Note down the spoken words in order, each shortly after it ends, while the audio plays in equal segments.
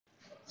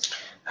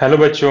Hello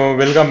बच्चों,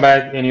 welcome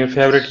back in your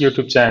favourite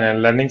YouTube channel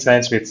learning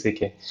science with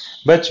C K.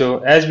 बच्चों,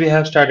 as we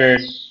have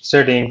started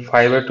studying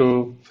fiber to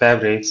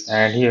fabrics,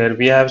 and here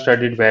we have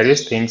studied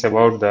various things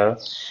about the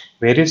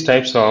various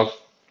types of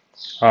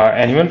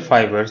animal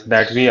fibers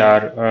that we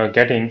are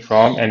getting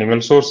from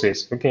animal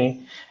sources. Okay,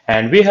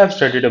 and we have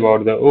studied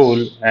about the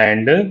wool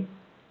and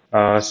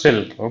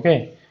silk. Okay,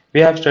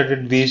 we have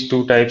studied these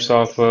two types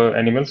of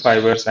animal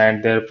fibers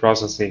and their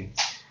processing,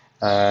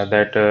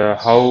 that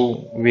how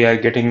we are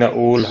getting the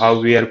wool, how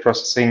we are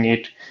processing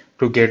it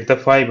to get the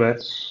fiber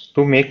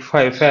to make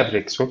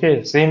fabrics. Okay,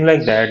 same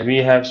like that. We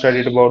have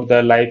studied about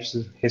the life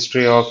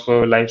history of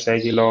life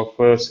cycle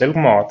of silk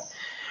moth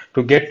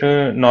to get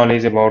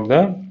knowledge about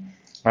the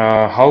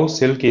how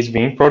silk is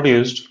being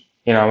produced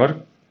in our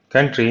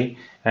country,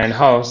 and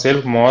how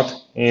silk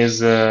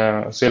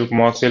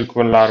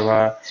larva,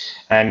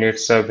 and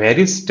its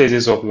various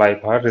stages of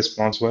life are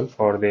responsible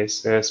for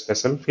this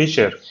special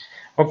feature.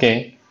 Okay,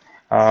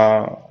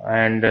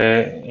 and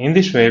in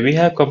this way we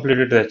have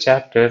completed the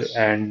chapter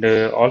and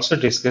also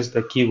discussed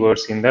the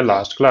keywords in the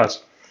last class.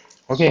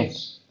 Okay,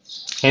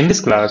 in this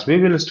class we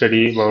will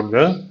study about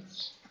the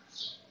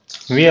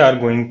we are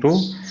going to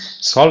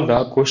solve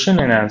the question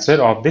and answer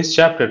of this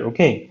chapter.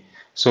 Okay,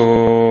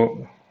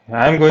 so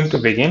I'm going to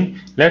begin.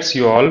 Let's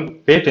you all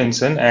pay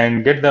attention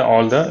and get the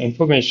all the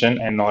information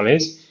and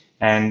knowledge,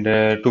 and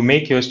to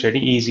make your study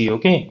easy.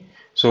 Okay,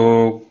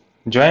 so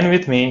join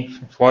with me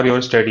for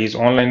your studies,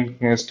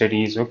 online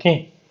studies.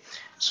 Okay,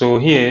 so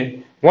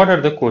here, what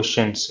are the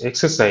questions?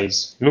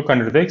 Exercise. Look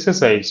under the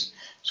exercise.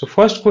 So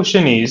first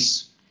question is,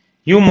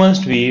 you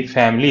must be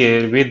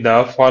familiar with the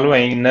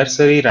following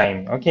nursery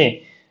rhyme. Okay.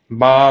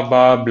 Ba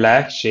ba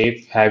black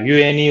sheep, have you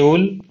any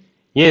wool?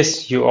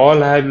 Yes, you all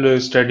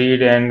have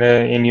studied and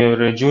in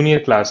your junior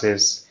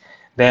classes.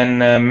 Then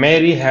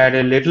Mary had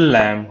a little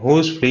lamb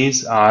whose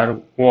fleece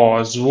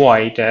was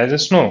white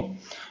as snow.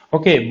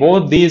 Okay,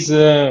 both these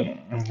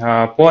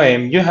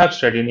poem you have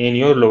studied in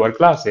your lower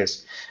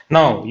classes.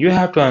 Now you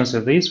have to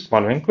answer this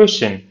following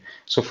question.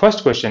 So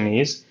first question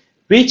is,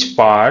 which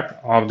part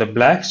of the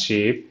black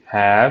sheep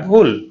have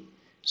wool?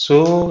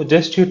 So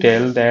just you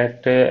tell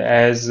that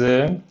as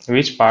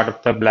which part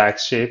of the black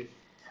sheep,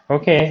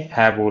 okay,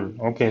 have wool.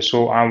 Okay,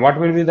 so what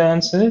will be the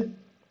answer,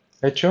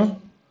 Pecho?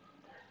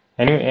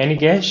 Any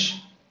guess?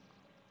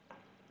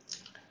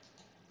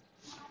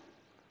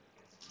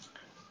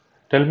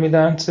 Tell me the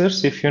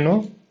answers if you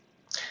know.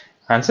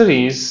 Answer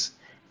is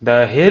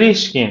the hairy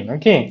skin.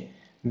 Okay,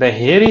 the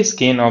hairy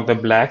skin of the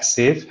black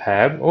sheep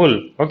have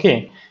wool.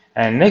 Okay,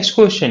 and next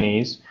question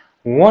is,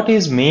 what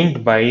is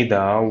meant by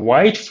the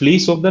white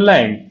fleece of the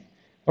lamb?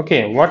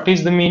 Okay, what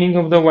is the meaning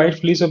of the white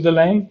fleece of the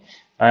lamb?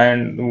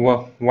 And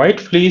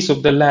white fleece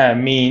of the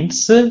lamb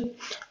means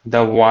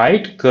the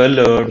white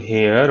colored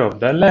hair of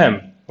the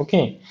lamb.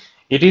 Okay,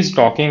 it is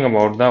talking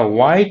about the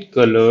white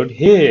colored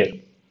hair.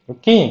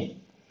 Okay,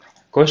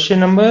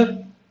 question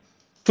number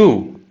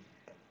two.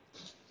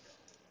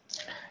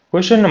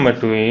 Question number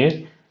two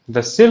is,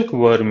 the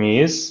silkworm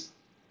is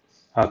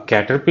a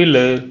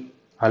caterpillar,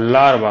 a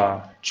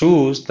larva.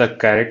 Choose the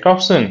correct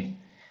option.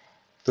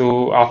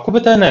 तो आपको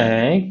बताना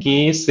है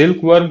कि silk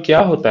worm क्या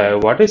होता है.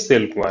 What is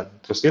silk worm?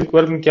 तो silk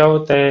worm क्या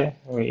होता है?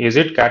 इज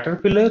इट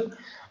कैटरपिलर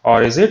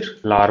और is it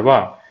larva?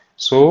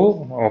 So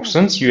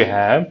options you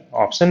have.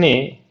 Option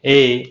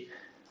A,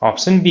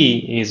 option B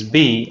is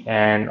B,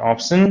 and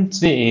option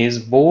C is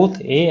both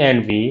A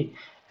and B,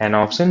 and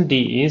option D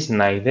is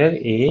neither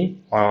A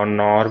or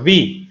nor B.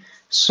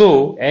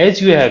 So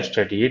as you have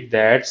studied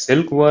that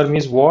silkworm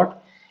is what?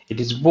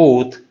 It is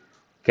both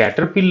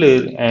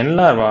caterpillar and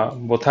larva.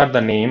 Both are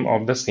the name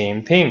of the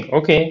same thing.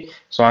 Okay,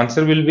 so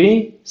answer will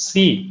be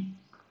C.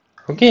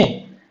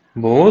 Okay,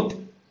 both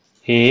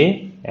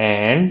A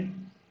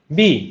and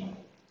B.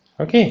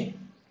 Okay,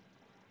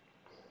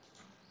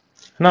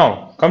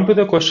 now come to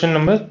the question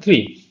number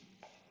 3.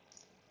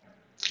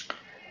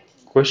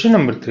 Question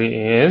number 3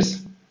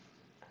 is,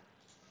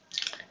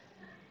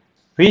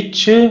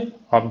 which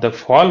of the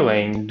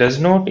following does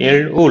not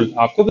yield wool?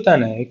 आपको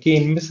बताना है कि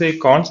इनमें से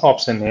कौन सा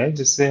option है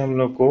जिससे हम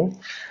लोग को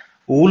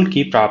ऊल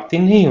की प्राप्ति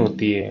नहीं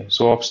होती है.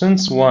 So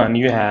options 1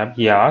 you have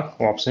yak,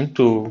 option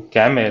 2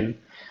 camel,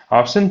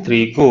 option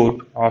 3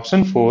 goat,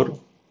 option 4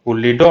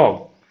 woolly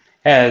dog.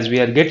 As we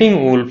are getting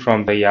wool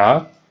from the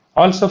yak,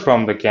 also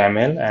from the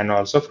camel, and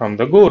also from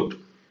the goat.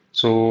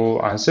 So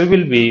answer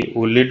will be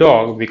woolly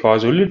dog,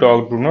 because woolly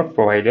dog do not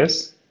provide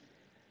us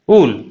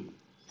wool.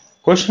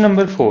 Question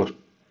number 4.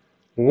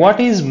 What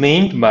is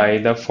meant by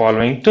the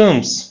following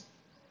terms?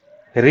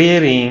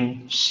 Rearing,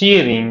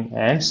 shearing,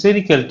 and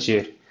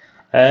sericulture.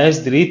 As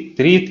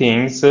three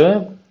things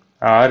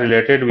are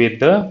related with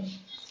the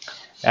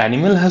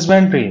animal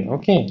husbandry.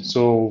 Okay,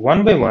 so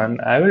one by one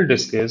I will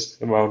discuss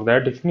about the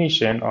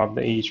definition of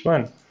the each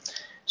one.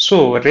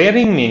 So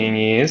rearing meaning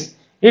is,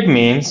 it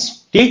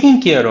means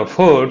taking care of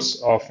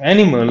herds of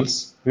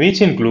animals,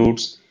 which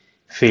includes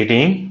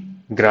feeding,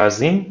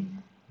 grazing,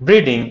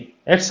 breeding,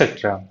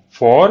 etc.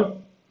 For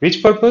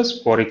which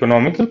purpose? For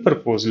economical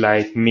purpose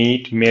like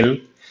meat, milk,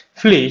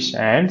 flesh,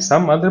 and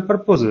some other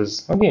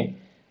purposes. Okay,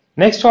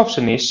 Next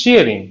option is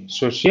shearing.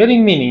 So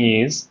shearing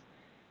meaning is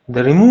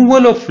the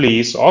removal of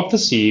fleece of the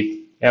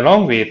sheep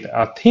along with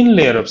a thin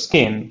layer of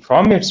skin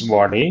from its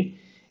body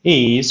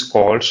is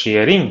called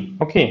shearing.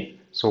 Okay.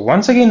 So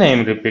once again I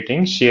am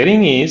repeating,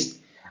 shearing is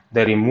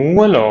the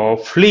removal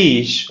of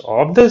fleece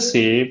of the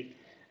sheep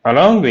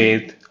along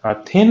with a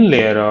thin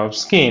layer of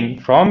skin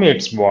from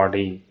its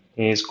body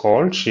is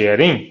called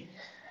shearing.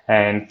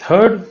 And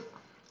the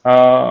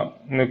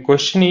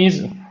question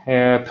is,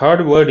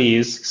 third word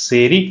is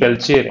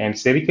sericulture, and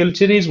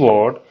sericulture is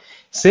what?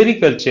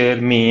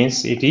 Sericulture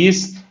means it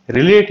is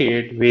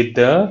related with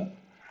the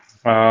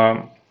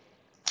uh,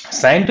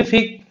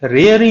 scientific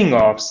rearing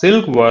of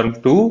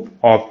silkworm to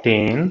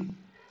obtain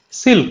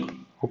silk.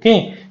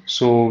 Okay,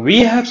 so we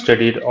have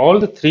studied all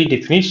the three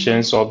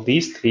definitions of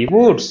these three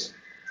words.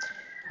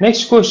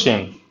 Next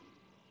question.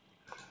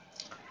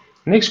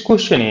 Next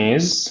question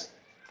is,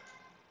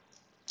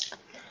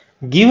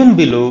 given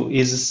below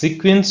is a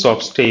sequence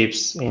of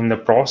steps in the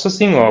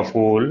processing of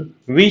wool.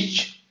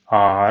 Which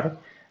are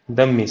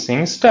the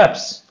missing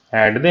steps?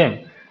 Add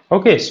them.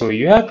 Okay, so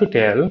you have to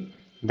tell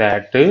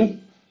that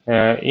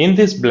in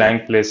this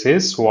blank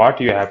places what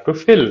you have to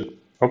fill.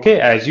 Okay,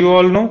 as you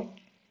all know,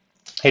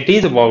 it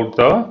is about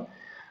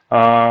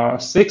the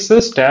six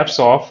steps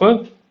of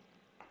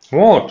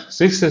what?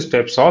 Six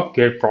steps of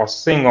get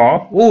processing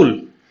of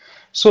wool.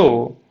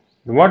 So,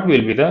 what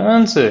will be the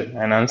answer?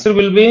 An answer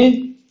will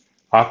be,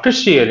 after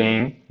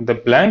shearing, the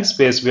blank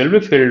space will be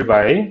filled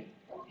by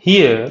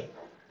here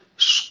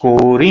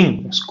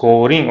scoring.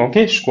 Scoring,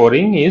 okay,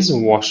 scoring is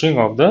washing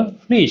of the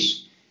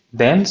fleece.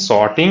 Then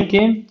sorting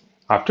came.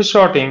 After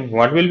sorting,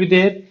 what will be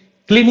there?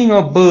 Cleaning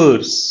of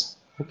burrs.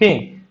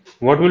 Okay,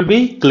 what will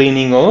be?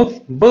 Cleaning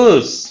of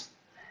burrs.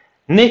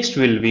 Next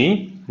will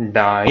be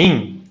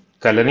dyeing.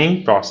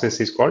 Coloring process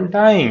is called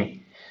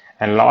dyeing.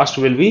 And last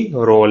will be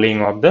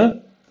rolling of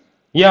the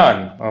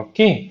yarn.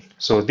 Okay,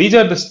 so these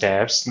are the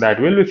steps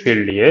that will be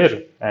filled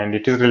here, and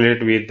it is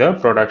related with the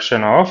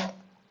production of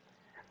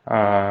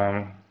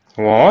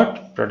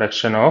what?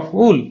 Production of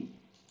wool.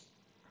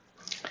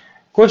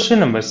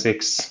 Question number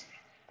 6.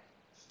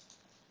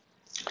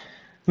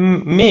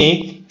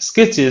 Make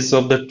sketches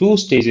of the two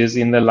stages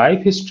in the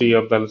life history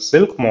of the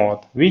silk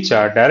moth which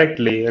are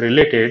directly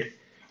related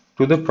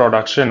to the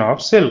production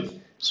of silk.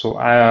 So,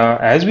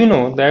 as we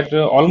know that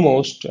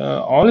almost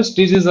all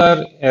stages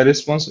are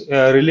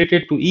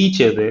related to each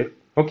other.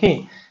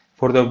 Okay,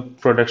 for the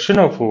production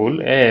of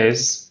wool,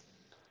 as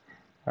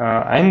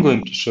I'm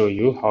going to show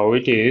you how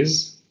it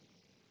is.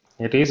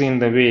 It is in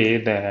the way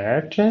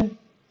that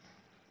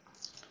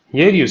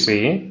here you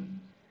see,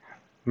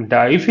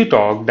 if you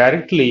talk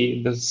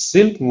directly, the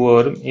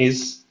silkworm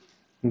is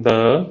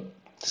the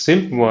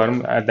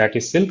silkworm that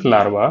is silk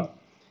larva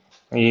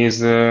is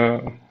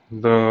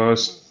the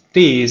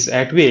stage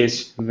at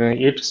which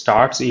it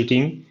starts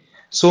eating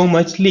so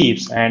much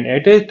leaves, and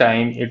at a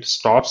time it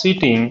stops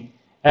eating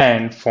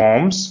and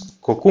forms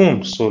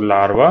cocoon. So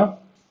larva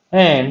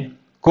and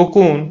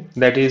cocoon,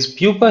 that is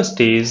pupa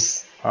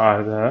stage,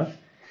 are the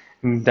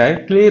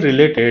directly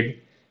related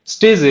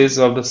stages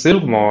of the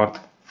silk moth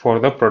for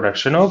the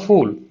production of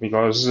wool,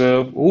 because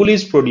wool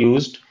is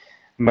produced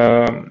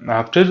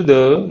after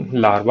the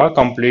larva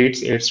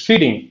completes its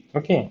feeding,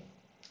 okay,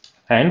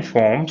 and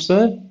forms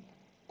a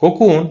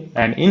cocoon,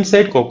 and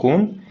inside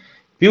cocoon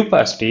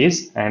pupa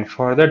stage and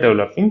further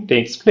developing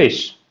takes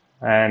place,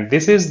 and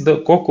this is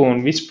the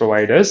cocoon which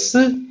provides us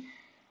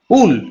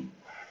wool.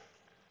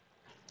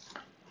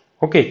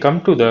 Okay,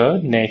 come to the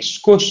next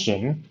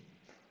question.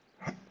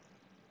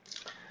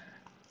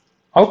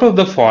 Out of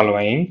the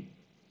following,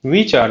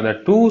 which are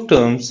the two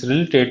terms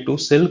related to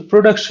silk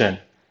production?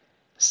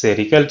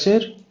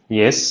 Sericulture.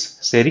 Yes,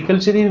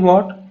 sericulture is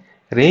what?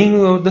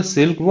 Rearing of the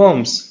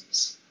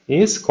silkworms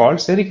is called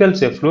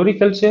sericulture.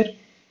 Floriculture.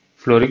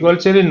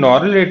 Floriculture is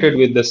not related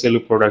with the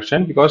silk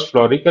production, because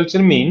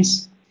floriculture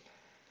means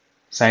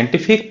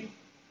scientific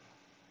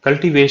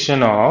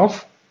cultivation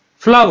of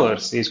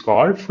flowers is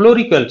called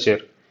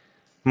floriculture.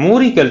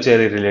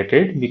 Moriculture is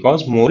related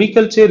because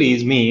moriculture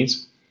is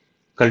means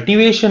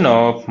cultivation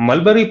of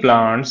mulberry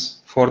plants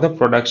for the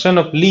production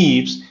of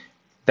leaves,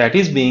 that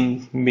is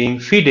being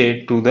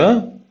feeded to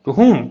the, to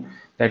whom?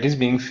 That is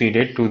being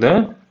feeded to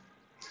the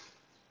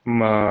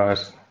uh,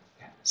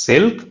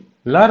 silk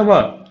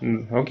larva.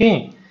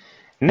 Okay.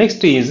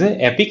 Next is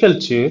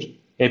apiculture.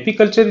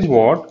 Apiculture is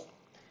what?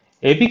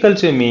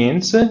 Apiculture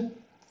means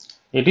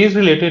it is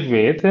related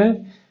with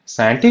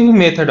scientific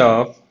method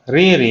of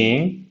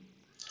rearing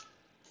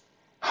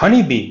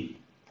honeybee.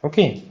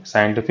 Okay,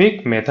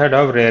 scientific method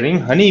of rearing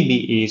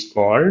honeybee is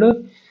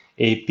called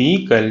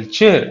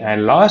apiculture,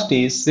 and last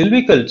is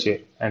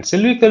silviculture, and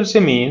silviculture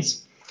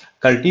means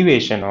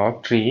cultivation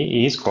of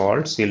tree is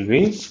called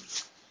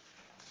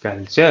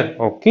silviculture.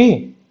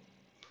 Okay,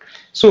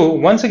 so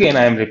once again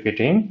I am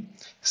repeating,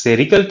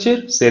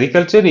 sericulture.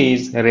 Sericulture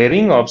is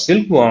rearing of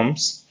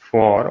silkworms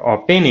for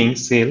obtaining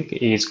silk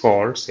is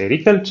called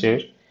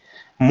sericulture.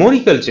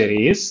 Moriculture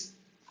is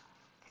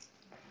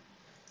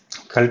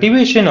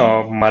cultivation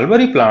of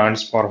mulberry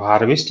plants for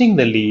harvesting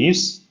the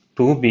leaves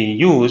to be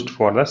used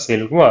for the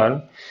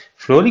silkworm.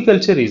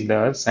 Floriculture is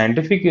the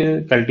scientific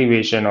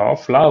cultivation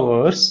of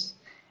flowers.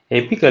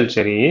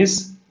 Apiculture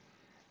is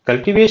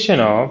cultivation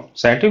of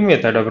scientific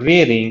method of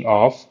rearing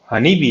of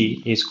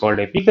honeybee is called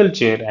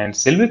apiculture, and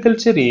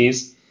silviculture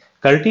is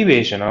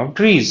cultivation of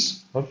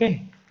trees.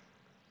 Okay.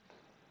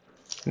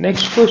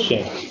 Next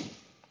question.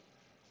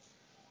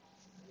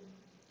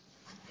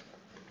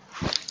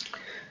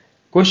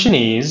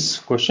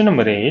 Question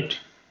number 8.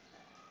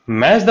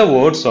 Match the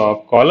words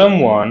of column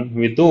 1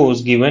 with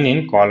those given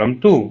in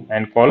column 2.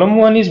 And column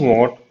 1 is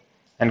what?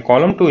 And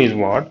column 2 is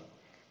what?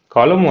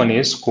 Column 1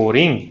 is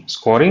scoring.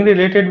 Scoring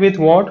related with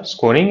what?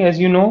 Scoring, as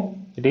you know,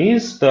 it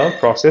is the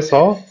process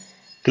of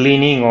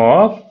cleaning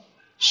of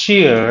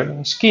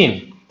sheared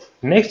skin.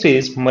 Next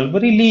is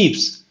mulberry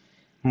leaves.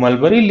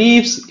 Mulberry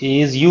leaves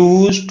is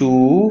used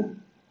to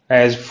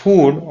as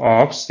food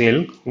of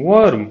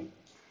silkworm.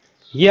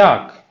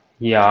 Yak.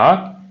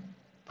 Yak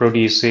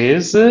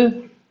produces,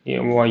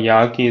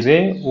 yak is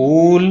a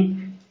wool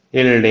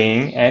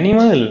yielding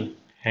animal.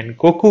 And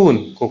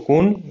cocoon.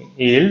 Cocoon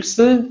yields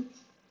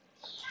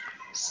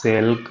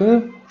silk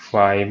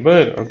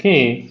fiber.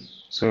 Okay,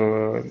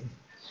 so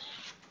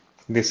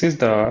this is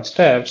the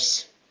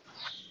steps.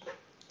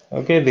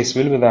 Okay, this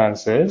will be the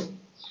answer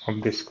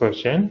of this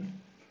question.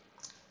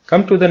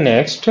 Come to the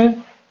next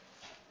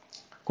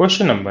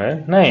question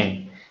number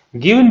 9.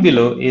 Given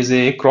below is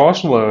a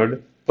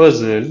crossword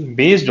puzzle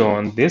based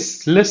on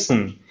this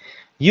lesson.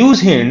 Use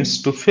hints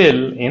to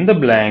fill in the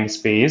blank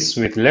space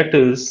with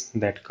letters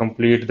that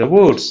complete the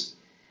words.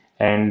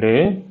 And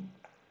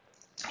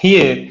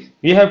here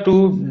we have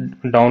to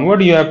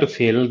downward you have to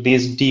fill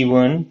these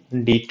D1,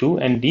 D2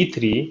 and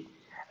D3,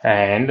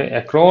 and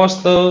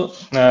across the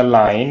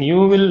line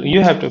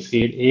you have to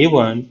fill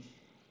A1,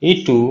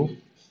 A2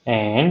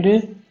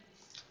 and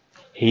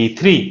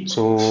A3.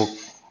 So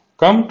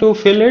come to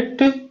fill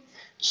it.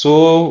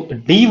 So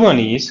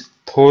D1 is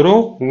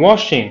thorough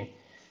washing.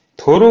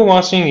 Thorough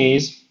washing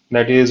is,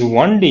 that is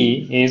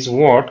 1D is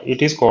what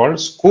it is called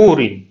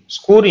scoring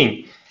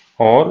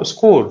or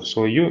score.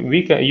 So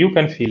you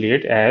can fill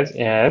it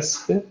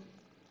as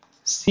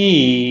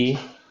C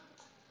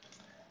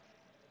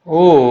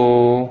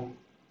O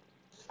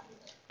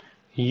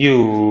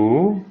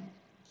U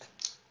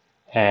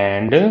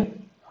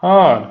and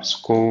R,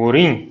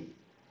 scoring.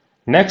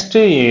 Next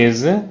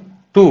is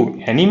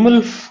 2,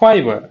 animal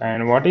fiber.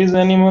 And what is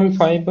animal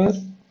fiber?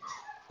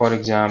 For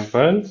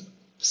example,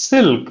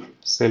 silk.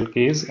 Silk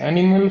is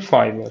animal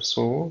fiber.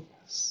 So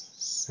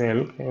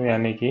silk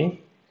यानी कि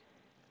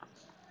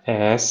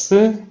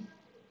SILK.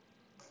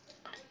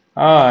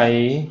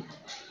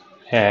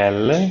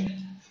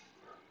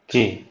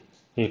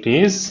 It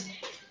is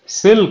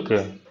silk.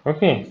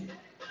 Okay.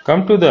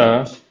 Come to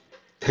the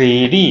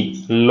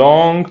 3D,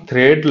 long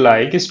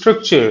thread-like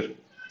structure.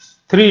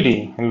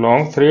 3D,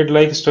 long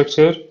thread-like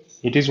structure.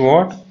 It is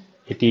what?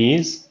 It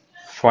is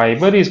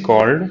fiber is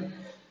called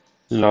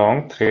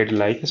long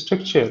thread-like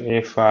structure.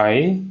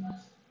 FIBRE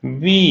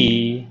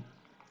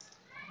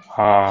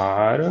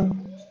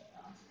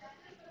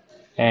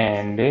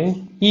and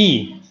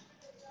E.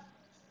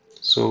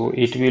 So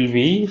it will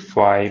be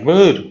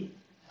fiber.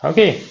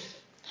 Okay.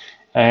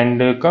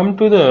 And come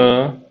to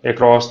the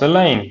across the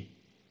line.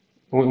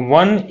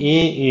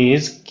 1A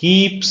is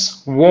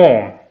keeps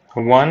warm.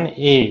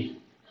 1A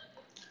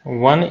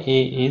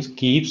is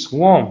keeps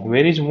warm.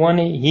 Where is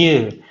 1A?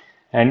 Here.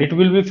 And it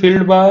will be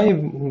filled by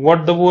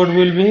what the word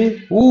will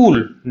be?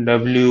 Wool.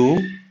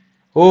 WOOL.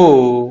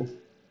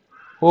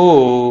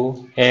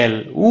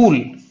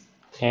 Wool.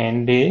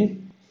 And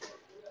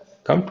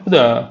come to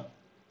the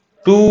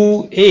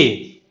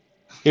 2A.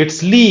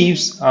 Its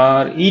leaves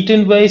are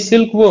eaten by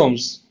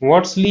silkworms.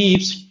 What's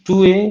leaves?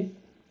 2A.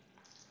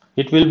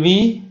 It will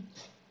be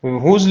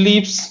whose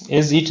leaves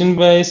is eaten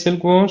by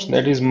silkworms?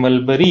 That is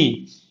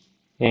mulberry.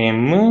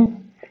 MULBERRY.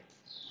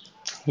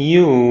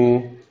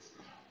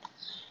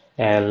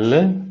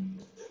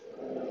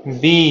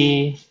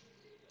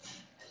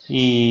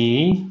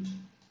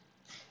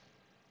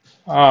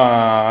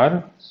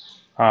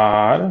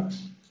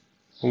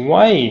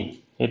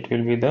 It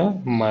will be the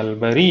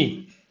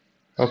mulberry.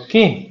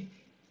 Okay.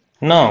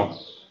 Now,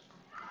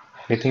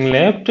 anything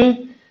left?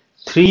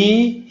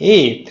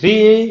 3A.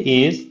 3A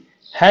is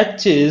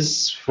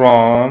hatches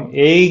from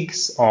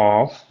eggs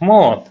of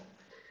moth.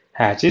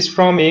 Hatches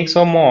from eggs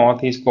of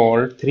moth is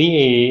called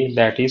 3A.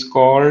 That is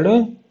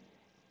called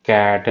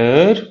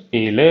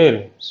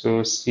caterpillar.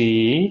 So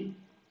CATER,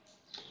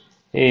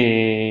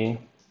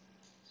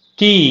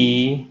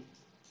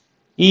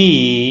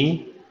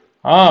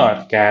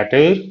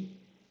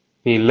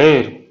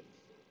 caterpillar.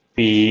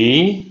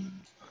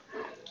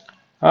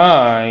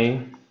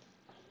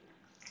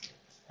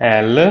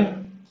 PILLA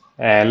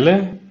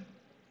and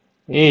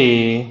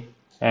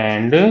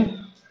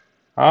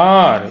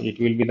R. It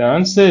will be the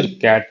answer.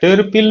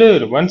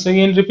 Caterpillar. Once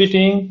again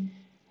repeating.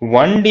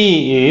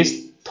 1D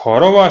is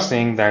thorough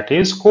washing, that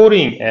is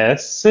scoring.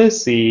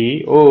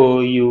 SCOUR,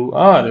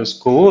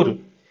 score.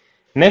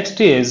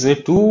 Next is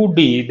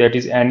 2D, that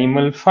is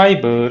animal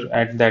fiber,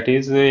 and that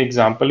is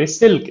example is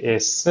silk,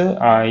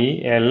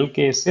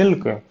 S-I-L-K,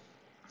 silk.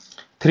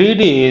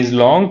 3D is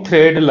long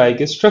thread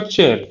like a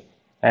structure,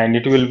 and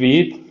it will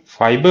be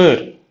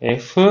fiber,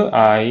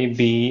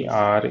 F-I-B-R-E,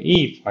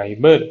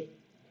 fiber.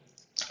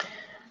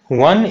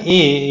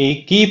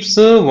 1A keeps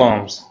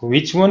worms.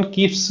 Which one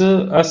keeps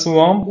us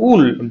warm?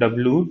 Wool,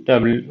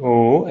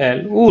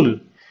 W-O-L, wool.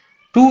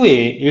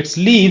 2A, its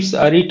leaves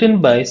are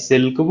eaten by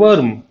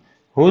silkworm.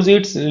 Whose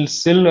leaves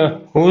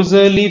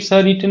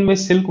are eaten by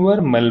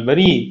silkworm?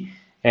 Mulberry.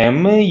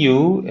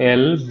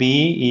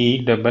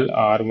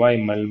 M-U-L-B-E-R-R-Y,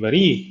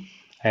 mulberry.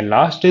 And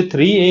last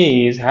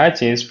 3A is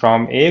hatches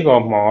from egg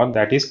of moth,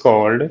 that is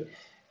called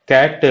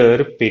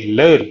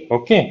caterpillar.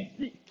 Okay.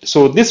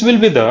 So this will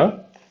be the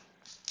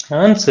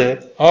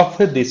answer of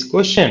this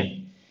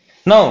question.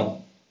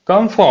 Now,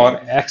 come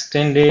for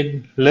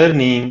extended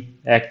learning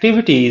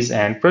activities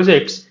and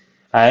projects.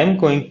 I am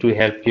going to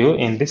help you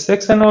in this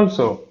section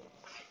also.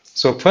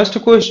 So, first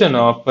question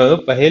of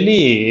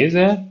Paheli is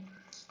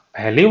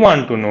Paheli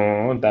want to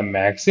know the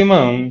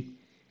maximum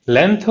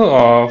length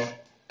of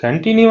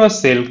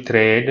continuous silk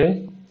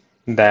thread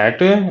that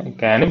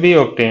can be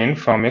obtained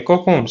from a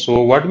cocoon.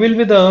 So, what will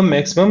be the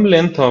maximum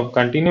length of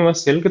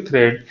continuous silk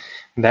thread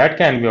that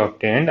can be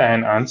obtained?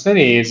 And answer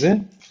is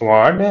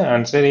what?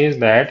 Answer is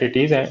that it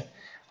is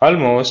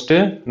almost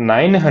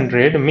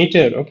 900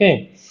 meter.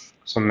 Okay.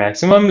 So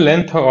maximum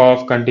length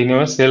of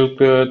continuous silk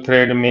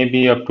thread may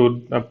be up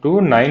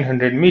to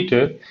 900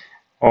 meter,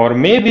 or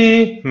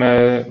maybe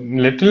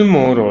little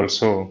more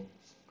also.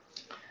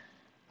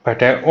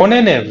 But on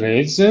an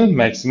average,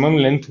 maximum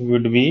length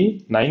would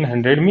be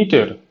 900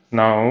 meter.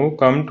 Now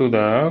come to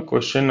the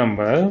question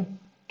number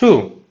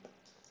 2.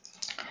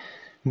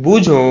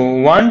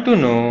 Bujo want to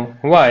know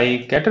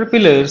why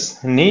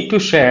caterpillars need to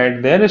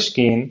shed their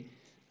skin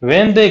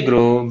when they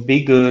grow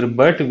bigger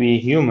but we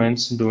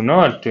humans do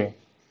not.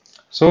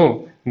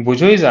 So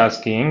Bujo is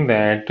asking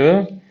that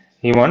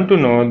he want to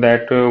know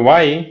that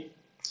why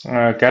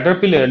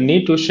caterpillar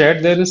need to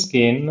shed their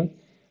skin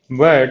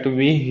but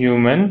we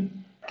human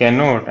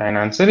cannot. And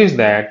answer is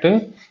that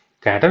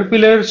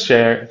caterpillars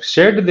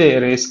shed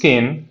their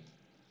skin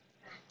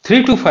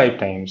 3 to 5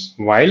 times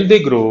while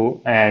they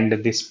grow, and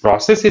this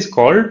process is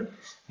called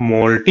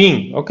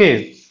molting.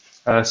 Okay,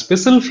 a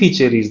special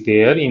feature is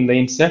there in the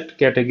insect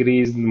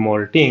category is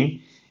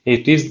molting.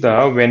 It is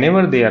the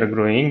whenever they are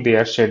growing they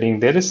are shedding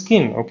their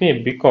skin, okay,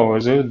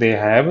 because they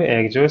have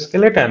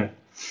exoskeleton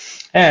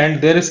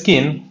and their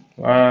skin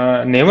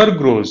never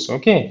grows.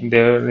 Okay,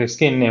 their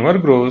skin never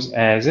grows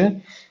as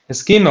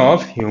skin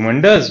of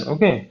human does.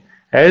 Okay,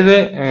 as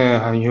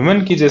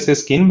human की जैसे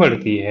skin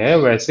बढ़ती है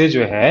वैसे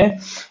जो है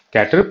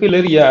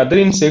caterpillar या other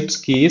insects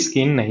की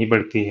skin नहीं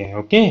बढ़ती है.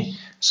 Okay,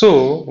 so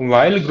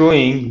while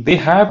growing they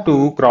have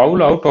to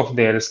crawl out of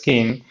their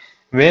skin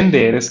when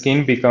their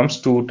skin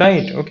becomes too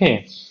tight.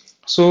 Okay,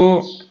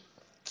 so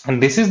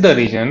and this is the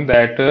reason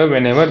that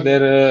whenever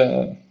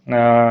their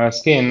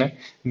skin,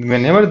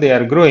 whenever they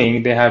are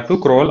growing, they have to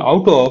crawl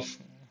out of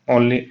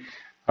only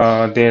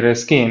their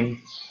skin.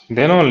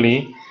 Then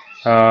only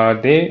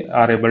they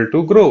are able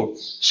to grow.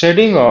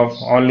 Shedding of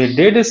only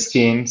dead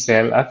skin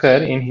cell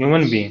occur in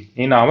human being.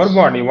 In our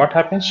body, what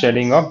happens?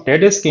 Shedding of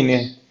dead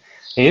skin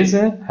is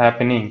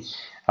happening.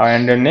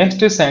 And the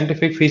next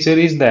scientific feature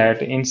is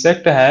that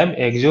insect have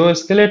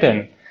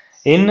exoskeleton.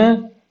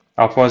 In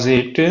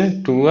opposite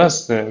to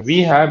us,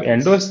 we have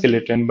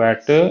endoskeleton,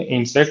 but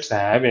insects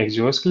have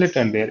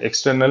exoskeleton. Their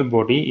external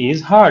body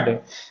is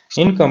hard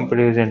in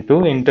comparison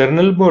to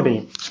internal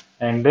body.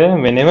 And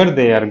whenever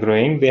they are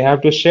growing, they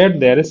have to shed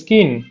their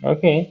skin.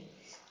 Okay,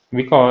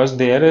 because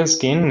their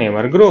skin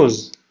never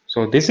grows.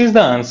 So this is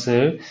the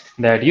answer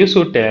that you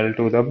should tell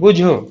to the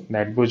Bujo.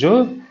 That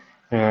Bujo,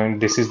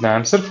 this is the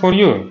answer for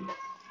you.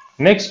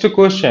 Next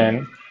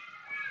question.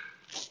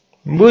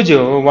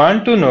 Bujo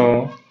want to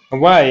know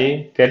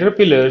why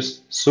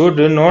caterpillars should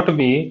not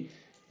be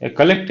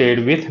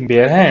collected with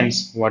bare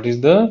hands. What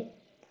will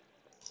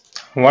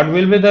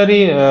be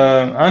the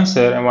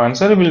answer?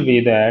 Answer will be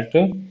that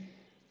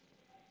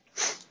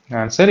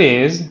answer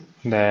is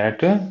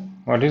that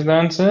what is the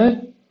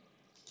answer?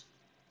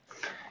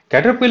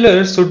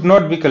 Caterpillars should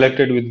not be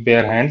collected with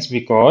bare hands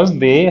because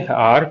they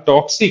are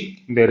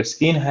toxic. Their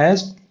skin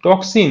has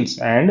toxins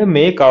and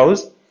may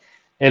cause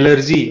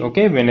allergy.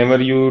 Okay, whenever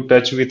you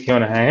touch with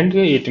your hand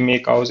it may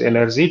cause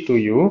allergy to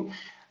you.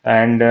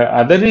 And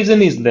other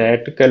reason is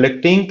that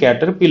collecting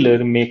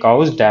caterpillar may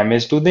cause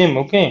damage to them.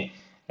 Okay,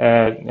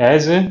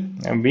 as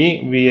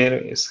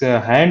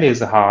hand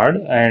is hard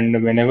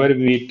and whenever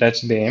we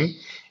touch them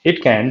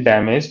it can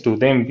damage to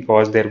them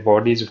because their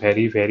body is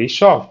very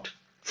soft.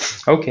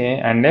 Okay,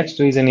 and next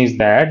reason is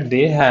that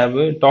they have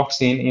a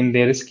toxin in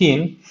their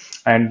skin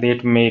and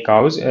that may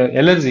cause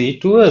allergy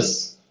to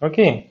us.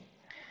 Okay,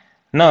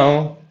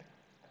 now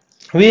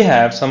we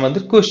have some other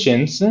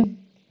questions.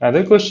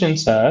 Other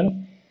questions are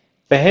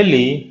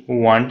Paheli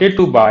wanted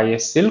to buy a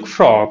silk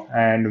frock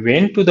and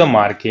went to the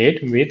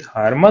market with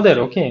her mother.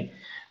 Okay,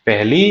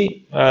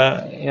 Pehli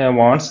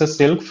wants a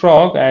silk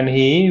frock and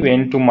he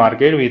went to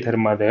market with her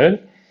mother.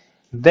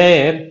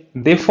 There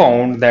they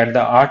found that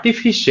the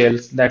artificial,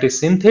 that is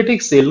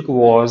synthetic silk,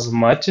 was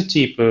much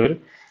cheaper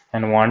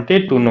and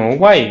wanted to know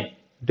why.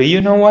 Do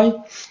you know why?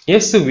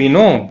 Yes, we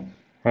know.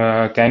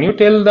 Can you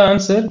tell the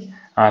answer?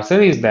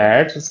 Answer is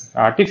that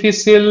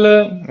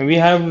artificial, we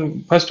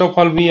have, first of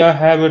all, we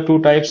have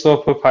two types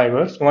of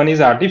fibers. One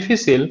is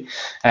artificial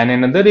and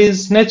another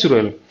is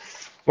natural.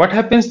 What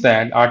happens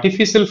that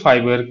artificial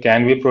fiber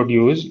can be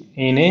produced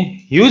in a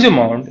huge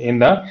amount in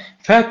the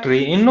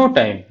factory in no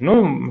time,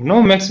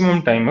 no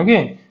maximum time.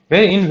 Okay,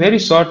 very in very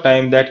short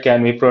time that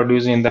can be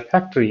produced in the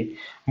factory.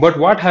 But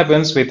what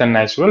happens with the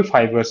natural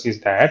fibers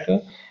is that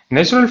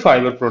natural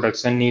fiber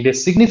production need a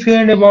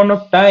significant amount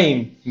of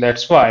time.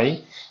 That's why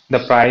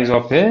the price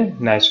of a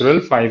natural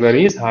fiber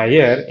is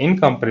higher in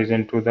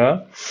comparison to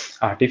the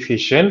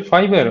artificial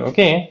fiber.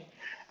 Okay,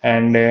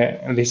 and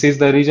this is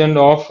the reason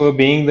of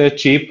being the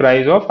cheap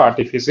price of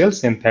artificial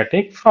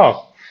synthetic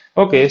frock.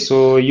 Okay,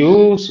 so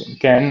you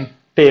can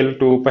tell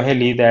to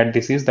Paheli that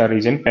this is the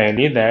reason,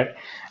 Paheli, that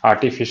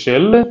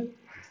artificial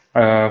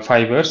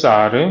fibers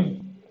are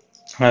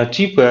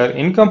cheaper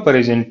in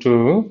comparison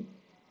to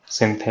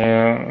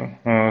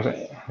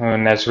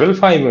natural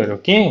fiber.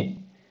 Okay,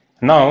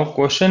 now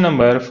question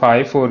number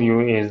 5 for you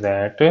is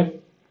that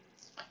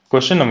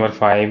question number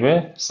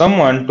 5.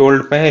 Someone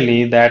told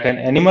Paheli that an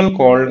animal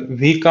called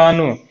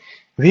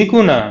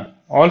Vikuna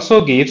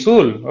also gives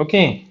wool.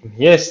 Okay,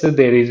 yes,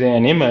 there is an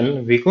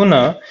animal,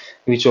 Vikuna,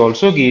 which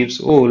also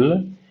gives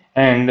wool.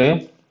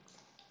 And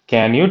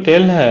can you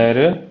tell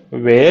her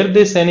where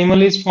this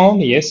animal is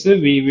found? Yes,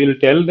 we will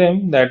tell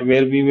them that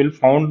where we will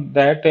find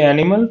that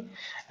animal,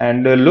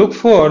 and look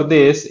for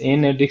this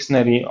in a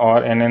dictionary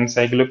or an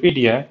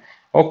encyclopedia.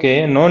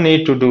 Okay, no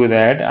need to do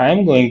that. I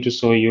am going to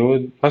show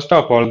you first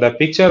of all the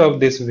picture of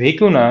this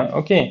Vikuna,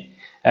 okay,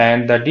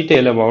 and the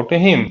detail about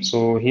him.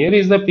 So here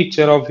is the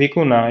picture of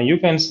Vikuna. You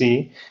can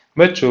see,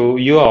 Bachu,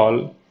 you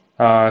all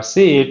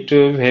see it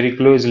very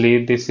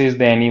closely. This is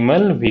the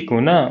animal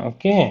Vikuna,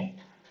 okay.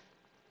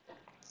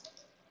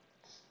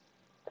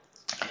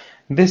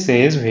 This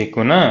is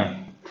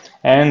Vikuna,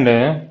 and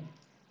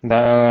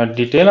the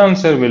detailed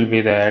answer will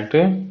be that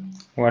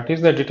what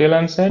is the detailed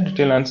answer?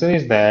 Detailed answer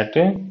is that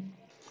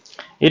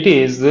it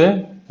is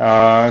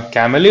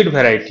camelid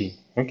variety.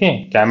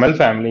 Okay, camel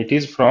family. It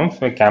is from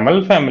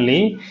camel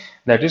family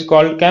that is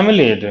called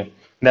camelid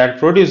that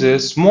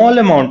produces small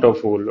amount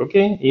of wool.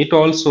 Okay, it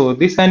also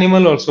this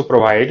animal also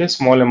provides a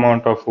small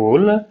amount of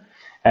wool,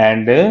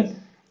 and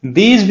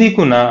these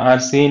vicuna are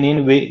seen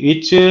in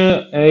which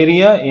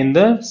area in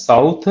the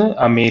South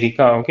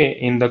America. Okay,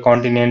 in the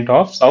continent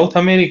of South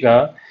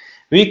America,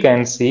 we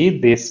can see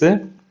this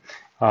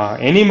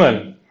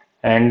animal,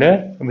 and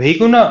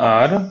vicuna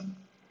are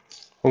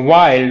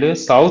wild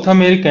South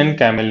American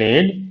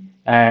camelid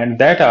and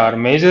that are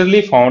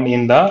majorly found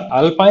in the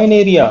alpine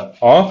area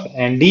of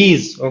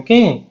Andes.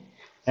 Okay,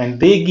 and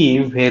they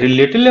give very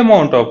little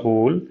amount of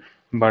wool,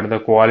 but the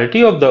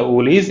quality of the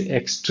wool is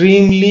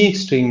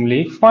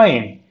extremely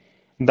fine.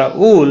 The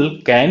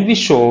wool can be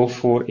shown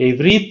for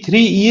every 3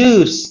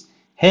 years.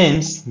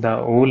 Hence,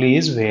 the wool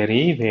is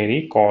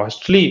very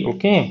costly.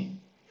 Okay,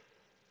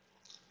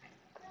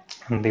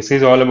 and this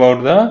is all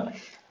about the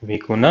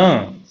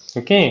Vikuna.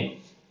 Okay,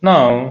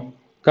 now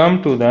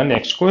come to the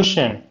next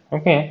question.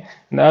 Okay,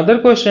 the other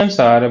questions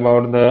are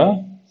about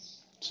the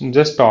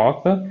just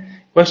talk.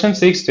 Question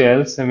 6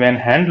 tells when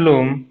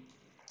handloom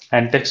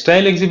and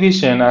textile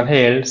exhibition are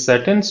held,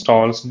 certain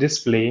stalls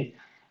display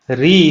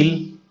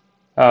real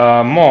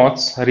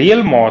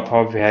real moth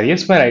of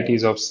various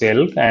varieties of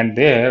silk and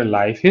their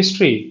life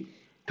history.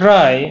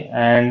 Try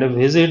and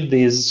visit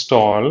this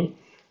stall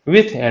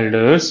with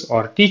elders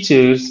or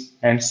teachers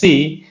and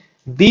see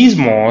these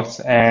moths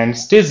and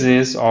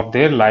stages of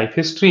their life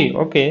history.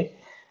 Okay,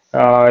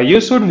 you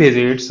should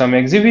visit some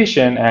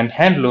exhibition and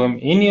handloom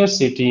in your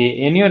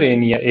city, in your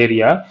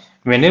area,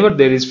 whenever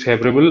there is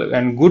favorable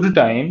and good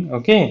time.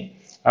 Okay,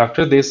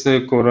 after this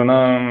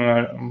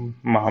Corona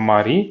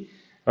Mahamari,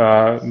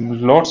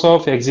 lots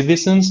of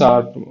exhibitions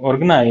are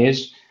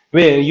organized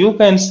where you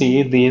can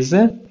see these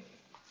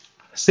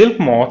silk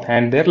moth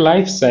and their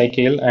life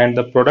cycle and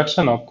the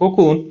production of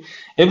cocoon.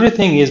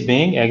 Everything is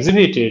being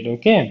exhibited.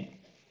 Okay.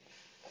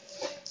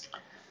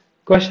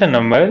 Question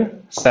number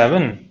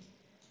 7.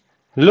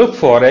 Look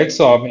for eggs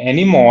of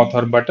any moth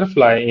or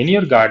butterfly in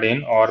your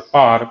garden or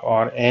park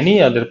or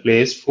any other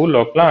place full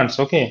of plants.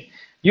 Okay,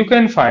 you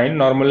can find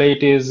normally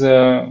it is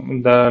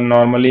the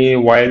normally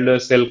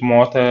wild silk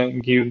moth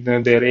give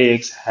their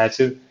eggs,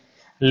 hatches,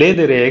 lay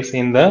their eggs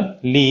in the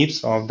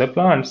leaves of the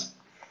plants.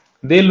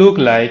 They look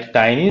like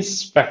tiny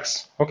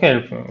specks.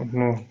 Okay,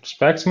 no,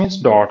 specks means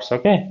dots.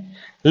 Okay,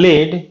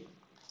 laid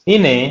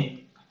in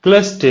a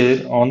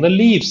cluster on the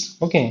leaves.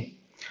 Okay,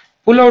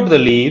 pull out the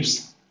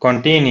leaves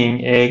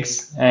containing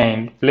eggs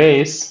and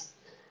place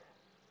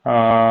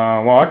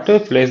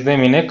them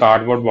in a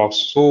cardboard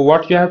box. So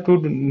what you have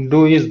to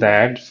do is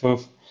that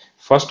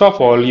first of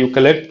all you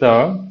collect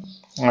the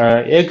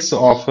eggs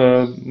of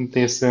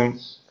this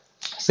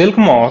silk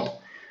moth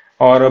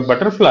or a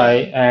butterfly,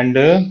 and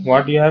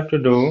what you have to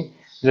do,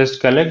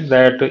 just collect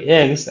that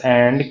eggs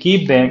and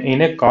keep them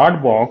in a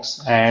card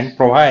box and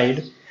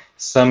provide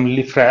some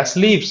fresh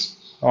leaves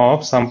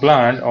of some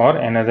plant or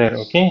another,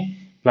 okay,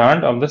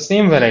 plant of the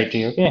same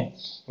variety, okay,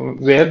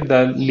 where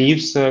the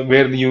leaves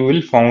where you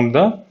will found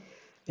the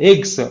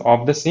eggs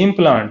of the same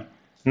plant.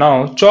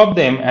 Now chop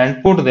them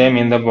and put them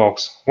in the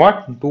box.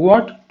 What?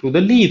 To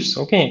the leaves.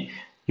 Okay.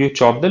 You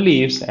chop the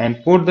leaves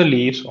and put the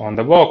leaves on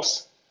the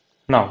box.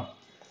 Now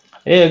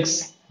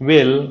eggs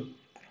will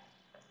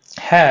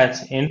hatch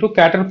into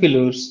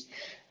caterpillars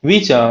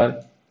which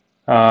are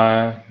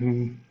uh,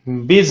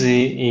 busy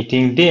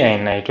eating day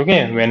and night.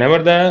 Okay. Whenever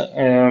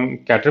the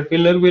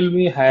caterpillar will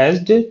be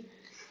hatched,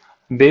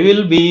 they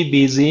will be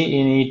busy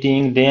in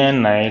eating day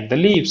and night the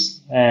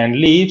leaves and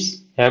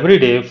leaves every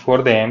day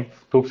for them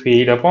to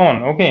feed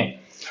upon. Okay.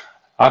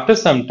 After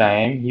some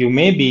time, you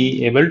may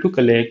be able to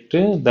collect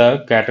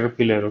the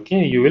caterpillar.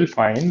 Okay. You will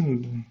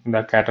find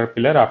the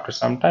caterpillar after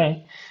some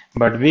time,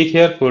 but be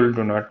careful,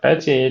 do not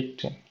touch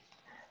it.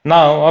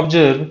 Now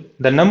observe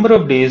the number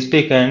of days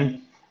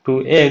taken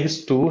to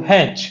eggs to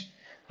hatch.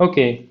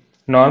 Okay,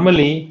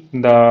 normally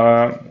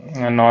the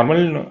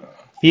normal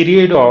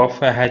period of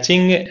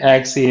hatching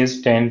eggs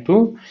is 10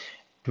 to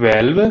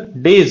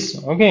 12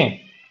 days.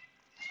 Okay,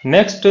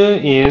 next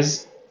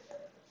is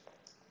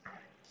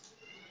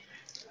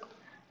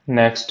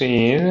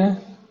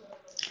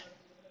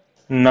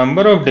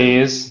number of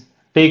days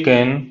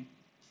taken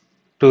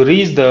to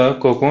reach the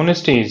cocoon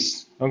stage.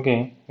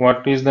 Okay,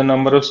 what is the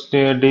number of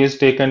days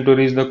taken to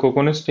reach the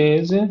cocoon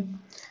stage?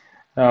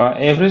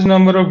 Average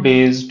number of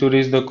days to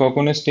reach the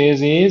cocoon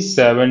stage is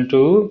 7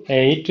 to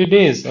 8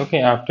 days.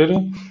 Okay,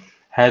 after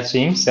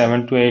hatching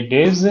 7 to 8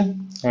 days,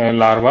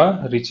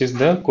 larva reaches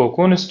the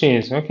cocoon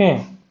stage.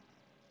 Okay,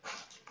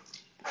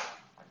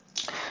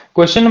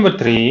 question number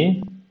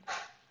three.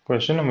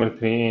 Question number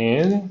three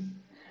is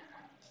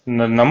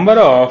the number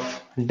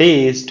of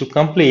days to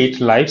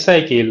complete life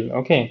cycle.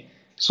 Okay,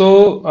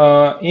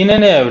 so in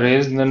an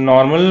average the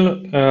normal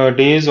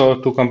days or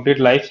to complete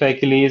life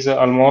cycle is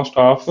almost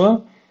of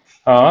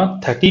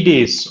 30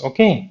 days.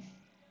 Okay,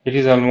 it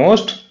is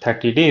almost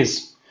 30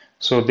 days.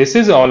 So this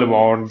is all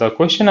about the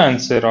question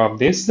answer of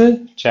this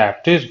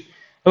chapter.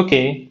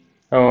 Okay,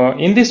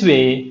 in this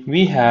way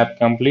we have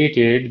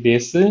completed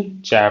this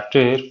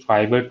chapter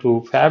fiber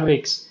to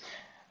fabrics.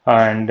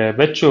 And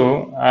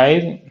Bacho,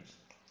 I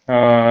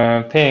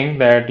think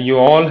that you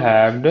all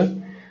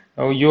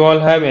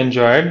have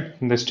enjoyed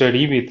the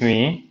study with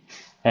me,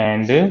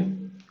 and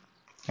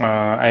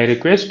I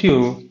request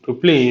you to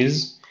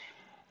please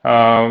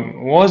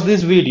watch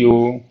this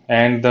video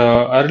and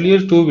the earlier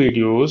two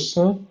videos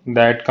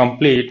that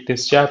complete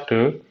this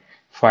chapter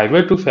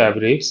fiber to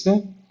fabrics,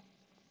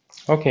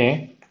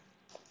 okay,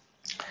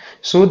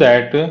 so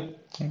that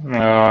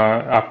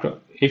after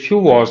if you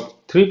watch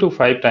 3 to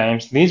 5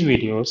 times these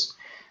videos,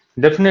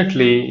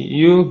 definitely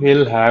you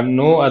will have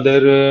no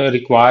other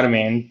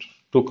requirement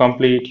to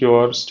complete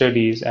your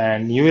studies,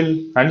 and you will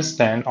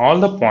understand all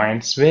the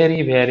points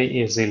very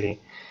easily,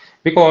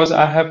 because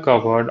I have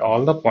covered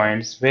all the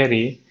points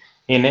very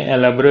in an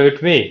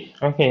elaborate way.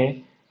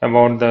 Okay,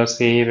 about the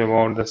save,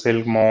 about the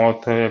silk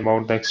moth,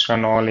 about the extra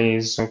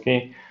knowledge.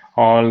 Okay,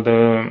 all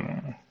the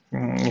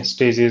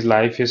stages,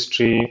 life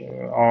history,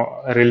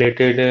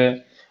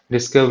 related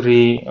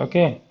discovery.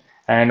 Okay,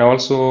 and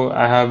also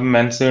I have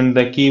mentioned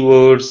the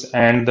keywords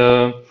and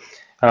the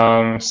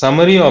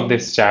summary of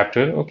this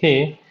chapter.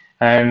 Okay,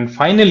 and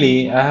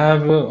finally I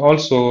have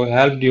also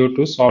helped you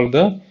to solve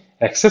the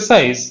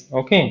exercise.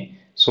 Okay,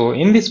 so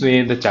in this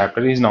way the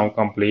chapter is now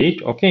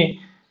complete. Okay,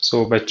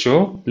 so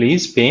bachcho,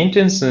 please pay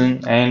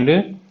attention,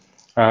 and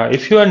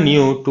if you are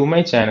new to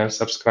my channel,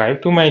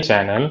 subscribe to my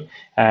channel.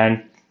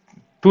 And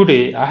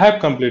today I have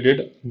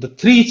completed the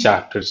 3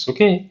 chapters.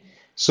 Okay,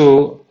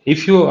 so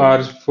if you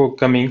are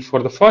coming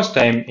for the first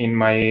time in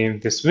my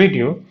this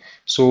video,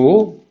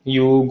 so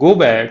you go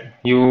back,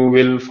 you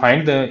will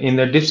find the in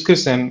the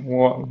description,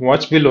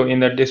 watch below in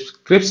the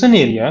description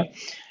area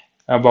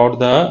about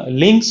the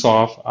links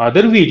of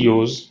other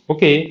videos,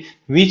 okay,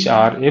 which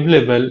are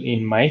available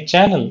in my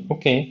channel.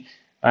 Okay,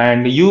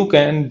 and you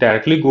can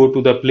directly go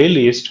to the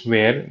playlist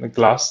where the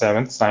class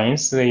 7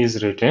 science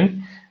is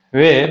written,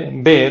 where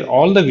there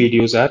all the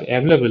videos are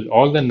available,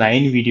 all the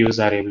 9 videos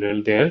are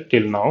available there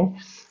till now.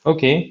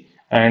 Okay,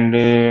 and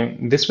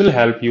this will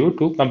help you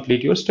to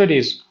complete your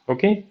studies.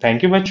 Okay,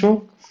 thank you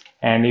bacho,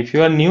 and if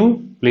you are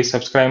new, please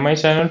subscribe my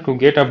channel to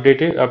get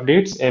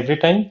updates every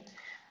time.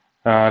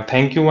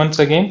 Thank you once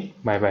again.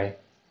 Bye bye.